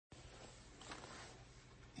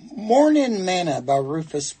Morning Manna by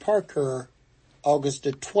Rufus Parker, August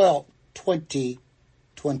the 12th,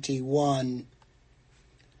 2021.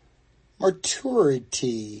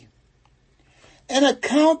 Maturity. An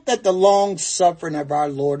account that the long suffering of our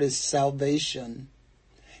Lord is salvation.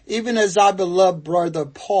 Even as our beloved brother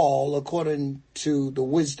Paul, according to the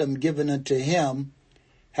wisdom given unto him,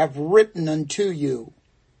 have written unto you,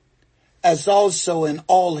 as also in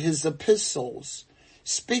all his epistles,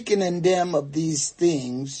 speaking in them of these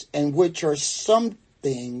things, and which are some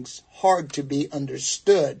things hard to be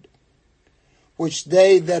understood, which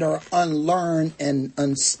they that are unlearned and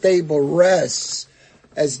unstable wrest,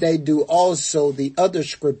 as they do also the other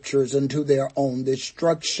scriptures unto their own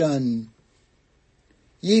destruction.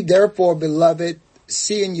 Ye therefore, beloved,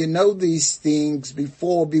 seeing you know these things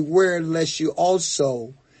before, beware lest you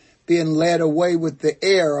also, being led away with the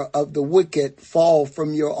error of the wicked, fall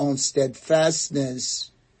from your own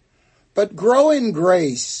steadfastness. But grow in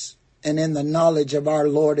grace and in the knowledge of our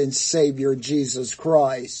Lord and Savior Jesus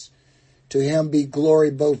Christ. To him be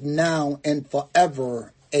glory both now and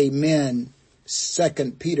forever. Amen. 2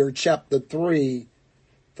 Peter chapter 3,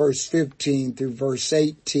 verse 15 through verse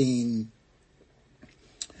 18.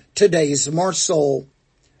 Today's morsel.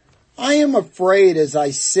 I am afraid as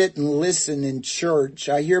I sit and listen in church,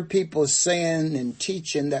 I hear people saying and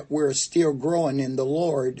teaching that we're still growing in the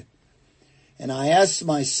Lord. And I ask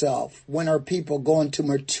myself, when are people going to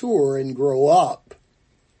mature and grow up?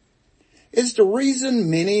 Is the reason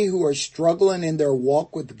many who are struggling in their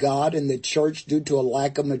walk with God in the church due to a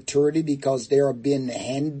lack of maturity because they are being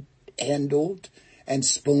handled and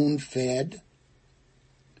spoon-fed?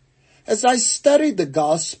 As I study the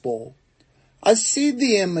gospel, I see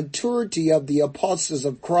the immaturity of the apostles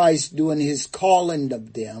of Christ during his calling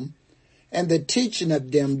of them and the teaching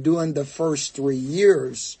of them during the first 3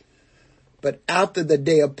 years. But after the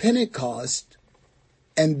day of Pentecost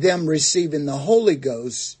and them receiving the Holy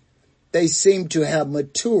Ghost, they seem to have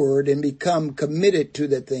matured and become committed to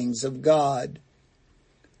the things of God.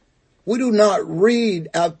 We do not read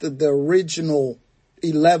after the original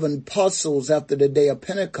 11 apostles after the day of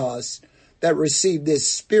Pentecost that received this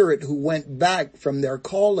Spirit who went back from their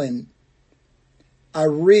calling. I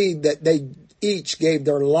read that they each gave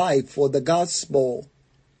their life for the gospel.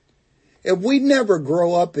 If we never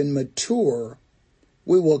grow up and mature,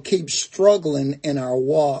 we will keep struggling in our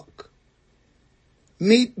walk.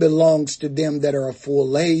 Meat belongs to them that are of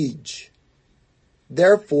full age.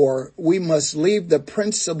 Therefore, we must leave the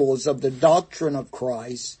principles of the doctrine of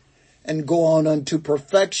Christ and go on unto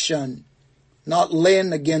perfection, not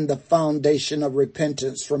laying again the foundation of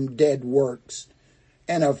repentance from dead works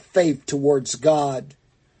and of faith towards God,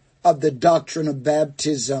 of the doctrine of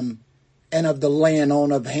baptism and of the laying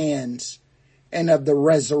on of hands and of the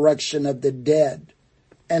resurrection of the dead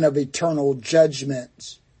and of eternal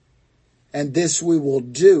judgments. And this we will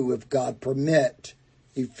do if God permit.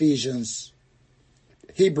 Hebrews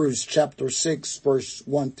chapter 6, verse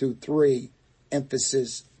 1 through 3,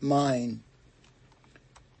 emphasis mine.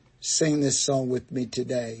 Sing this song with me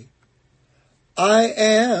today. I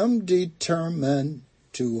am determined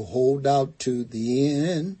to hold out to the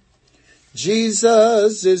end.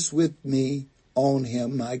 Jesus is with me, on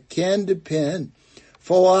him I can depend.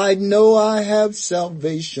 For I know I have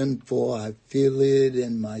salvation, for I feel it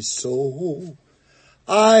in my soul.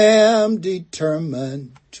 I am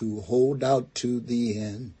determined to hold out to the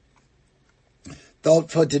end.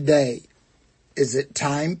 Thought for today. Is it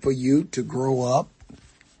time for you to grow up?